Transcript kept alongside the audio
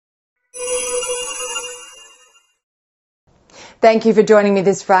Thank you for joining me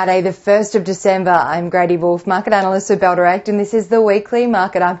this Friday, the 1st of December. I'm Grady Wolf, market analyst for Bell Direct, and this is the weekly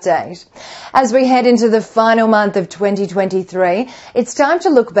market update. As we head into the final month of 2023, it's time to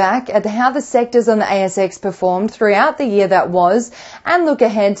look back at how the sectors on the ASX performed throughout the year that was and look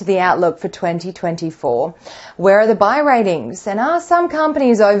ahead to the outlook for 2024. Where are the buy ratings, and are some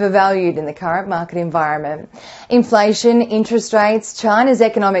companies overvalued in the current market environment? Inflation, interest rates, China's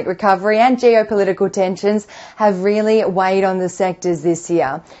economic recovery and geopolitical tensions have really weighed on the sectors this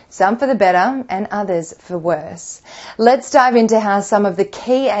year, some for the better and others for worse. Let's dive into how some of the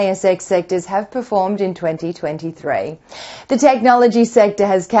key ASX sectors have performed in 2023. The technology sector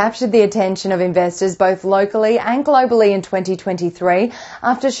has captured the attention of investors both locally and globally in 2023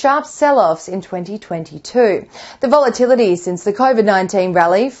 after sharp sell-offs in 2022. The volatility since the COVID-19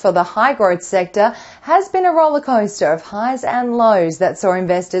 rally for the high-growth sector has been a roller coaster of highs and lows that saw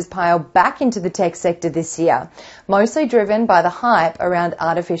investors pile back into the tech sector this year, mostly driven by the hype around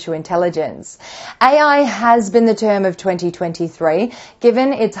artificial intelligence. AI has been the term of 2023,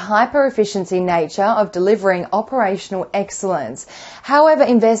 given its hyper-efficiency nature of delivering operational excellence. However,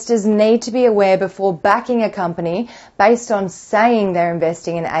 investors need to be aware before backing a company based on saying they're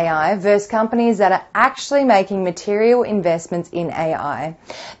investing in AI versus companies that are actually making material investments in AI.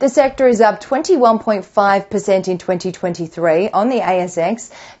 The sector is up 21.5% in 2023 on the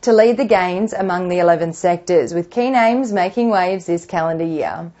ASX to lead the gains among the 11 sectors, with key names making waves this calendar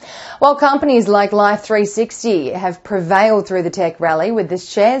year. While companies like Life360 have prevailed through the tech rally, with the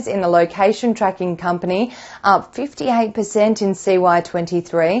shares in the location tracking company up 58% in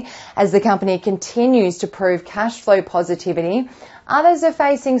CY23 as the company continues to prove cash flow positivity, others are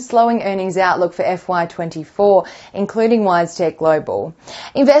facing slowing earnings outlook for FY24, including WiseTech Global.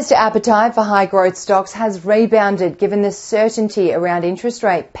 Investor appetite for high growth stocks has rebounded given the certainty around interest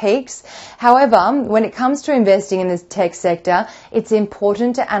rate peaks. However, when it comes to investing in the tech sector, it's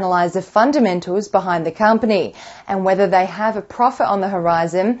important to analyse the fundamentals behind the company and whether they have a profit on the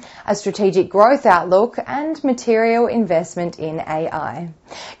horizon, a strategic growth outlook and material investment in AI.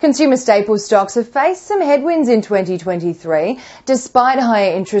 Consumer staple stocks have faced some headwinds in 2023, despite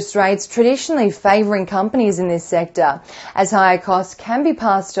higher interest rates traditionally favouring companies in this sector, as higher costs can be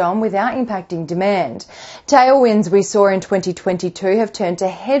passed on without impacting demand. Tailwinds we saw in 2022 have turned to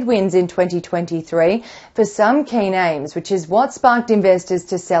headwinds in 2023 for some key names, which is what sparked investors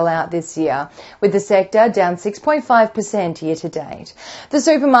to sell out this year, with the sector down 6.5% year to date. The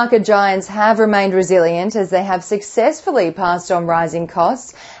supermarket giants have remained resilient as they have successfully passed on rising costs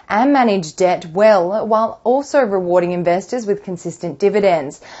and managed debt well, while also rewarding investors with consistent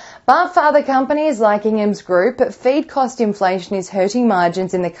dividends. But for other companies like Ingham's Group, feed cost inflation is hurting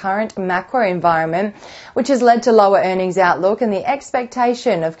margins in the current macro environment, which has led to lower earnings outlook and the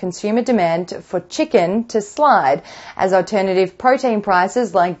expectation of consumer demand for chicken to slide as alternative protein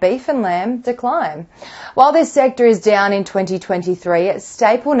prices like beef and lamb decline. While this sector is down in 2023,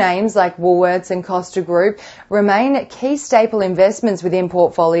 staple names like Woolworths and Costa Group remain key staple investments within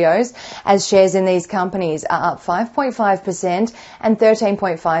portfolios, as shares in these companies are up 5.5% and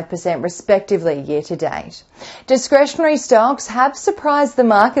 13.5% respectively year to date. Discretionary stocks have surprised the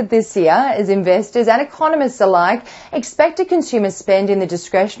market this year as investors and economists alike expected consumer spend in the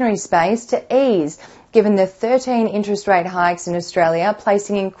discretionary space to ease, given the 13 interest rate hikes in Australia,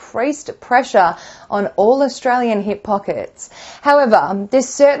 placing increased pressure on all Australian hip pockets. However,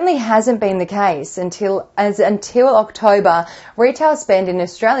 this certainly hasn't been the case until October, retail spend in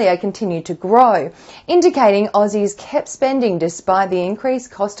Australia continued to grow, indicating Aussies kept spending despite the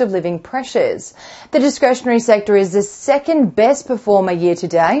increased cost of living pressures. The discretionary sector is the second best performer year to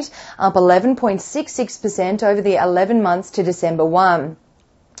date, up 11.66% over the 11 months to December 1.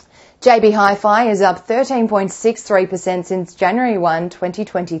 JB Hi-Fi is up 13.63% since January 1,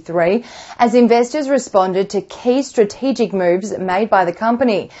 2023, as investors responded to key strategic moves made by the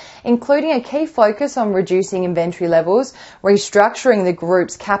company, including a key focus on reducing inventory levels, restructuring the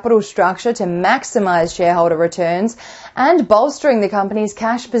group's capital structure to maximise shareholder returns, and bolstering the company's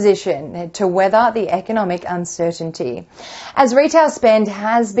cash position to weather the economic uncertainty. As retail spend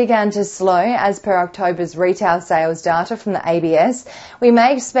has begun to slow as per October's retail sales data from the ABS, we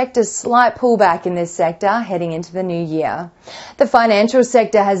may expect a slight pullback in this sector heading into the new year. The financial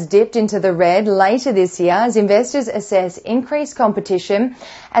sector has dipped into the red later this year as investors assess increased competition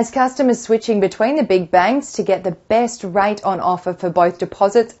as customers switching between the big banks to get the best rate on offer for both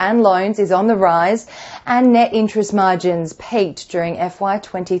deposits and loans is on the rise, and net interest margins peaked during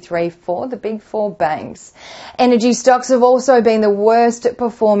FY23 for the big four banks. Energy stocks have also been the worst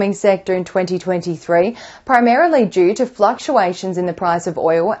performing sector in 2023, primarily due to fluctuations in the price of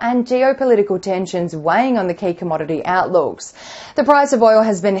oil and and geopolitical tensions weighing on the key commodity outlooks. The price of oil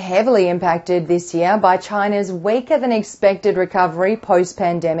has been heavily impacted this year by China's weaker than expected recovery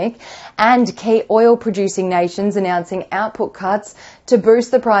post-pandemic and key oil-producing nations announcing output cuts to boost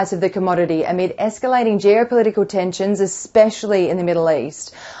the price of the commodity amid escalating geopolitical tensions, especially in the Middle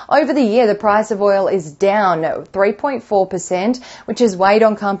East. Over the year, the price of oil is down 3.4%, which has weighed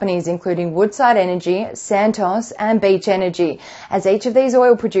on companies including Woodside Energy, Santos and Beach Energy, as each of these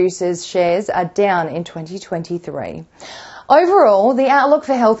oil producers' shares are down in 2023. Overall, the outlook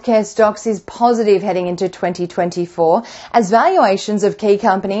for healthcare stocks is positive heading into 2024 as valuations of key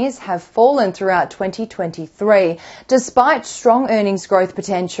companies have fallen throughout 2023. Despite strong earnings growth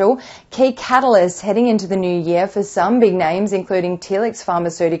potential, key catalysts heading into the new year for some big names including Telix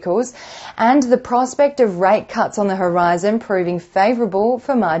Pharmaceuticals and the prospect of rate cuts on the horizon proving favourable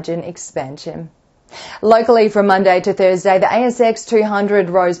for margin expansion. Locally from Monday to Thursday, the ASX 200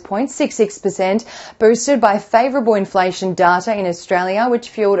 rose 0.66%, boosted by favourable inflation data in Australia, which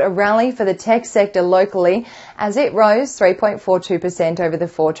fuelled a rally for the tech sector locally as it rose 3.42% over the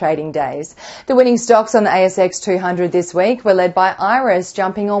 4 trading days. The winning stocks on the ASX 200 this week were led by Iress,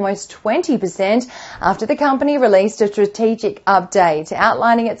 jumping almost 20% after the company released a strategic update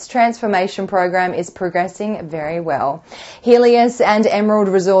outlining its transformation program is progressing very well. Helios and Emerald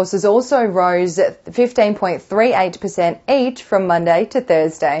Resources also rose 15.38% each from Monday to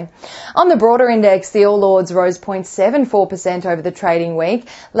Thursday. On the broader index, the All Ords rose 0.74% over the trading week,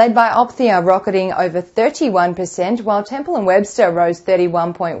 led by Opthia rocketing over 31%, while Temple & Webster rose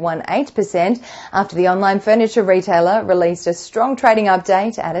 31.18% after the online furniture retailer released a strong trading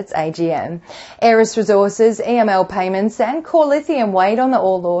update at its AGM. Aeris Resources, EML Payments and Core Lithium weighed on the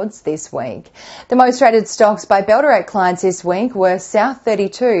All Ords this week. The most traded stocks by Bell Direct clients this week were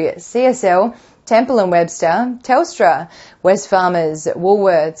South32, CSL, Temple & Webster, Telstra, Wesfarmers,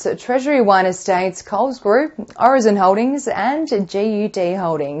 Woolworths, Treasury Wine Estates, Coles Group, Origin Holdings and GUD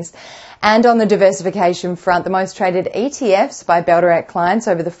Holdings. And on the diversification front, the most traded ETFs by Bell Direct clients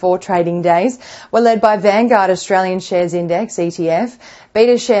over the 4 trading days were led by Vanguard Australian Shares Index ETF,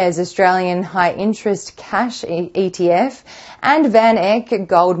 Beta Shares Australian High Interest Cash ETF and Van Eck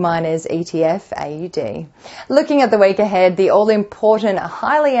Gold Miners ETF AUD. Looking at the week ahead, the all-important,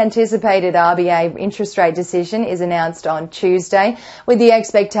 highly anticipated RBA interest rate decision is announced on Tuesday, with the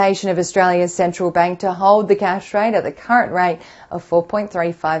expectation of Australia's central bank to hold the cash rate at the current rate of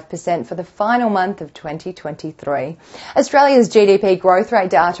 4.35% for the final month of 2023. Australia's GDP growth rate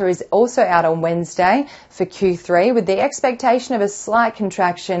data is also out on Wednesday for Q3, with the expectation of a slight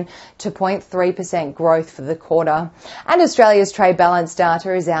contraction to 0.3% growth for the quarter. And Australia's trade balance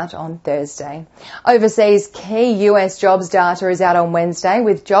data is out on Thursday. Overseas, key US jobs data is out on Wednesday,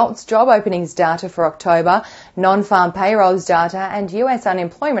 with JOLTS job openings data for October, non-farm payrolls data and US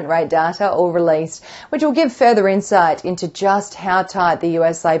unemployment rate data all released, which will give further insight into just how tight the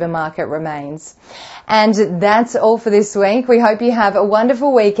US labour market remains. And that's all for this week. We hope you have a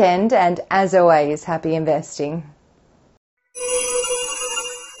wonderful weekend and, as always, happy investing.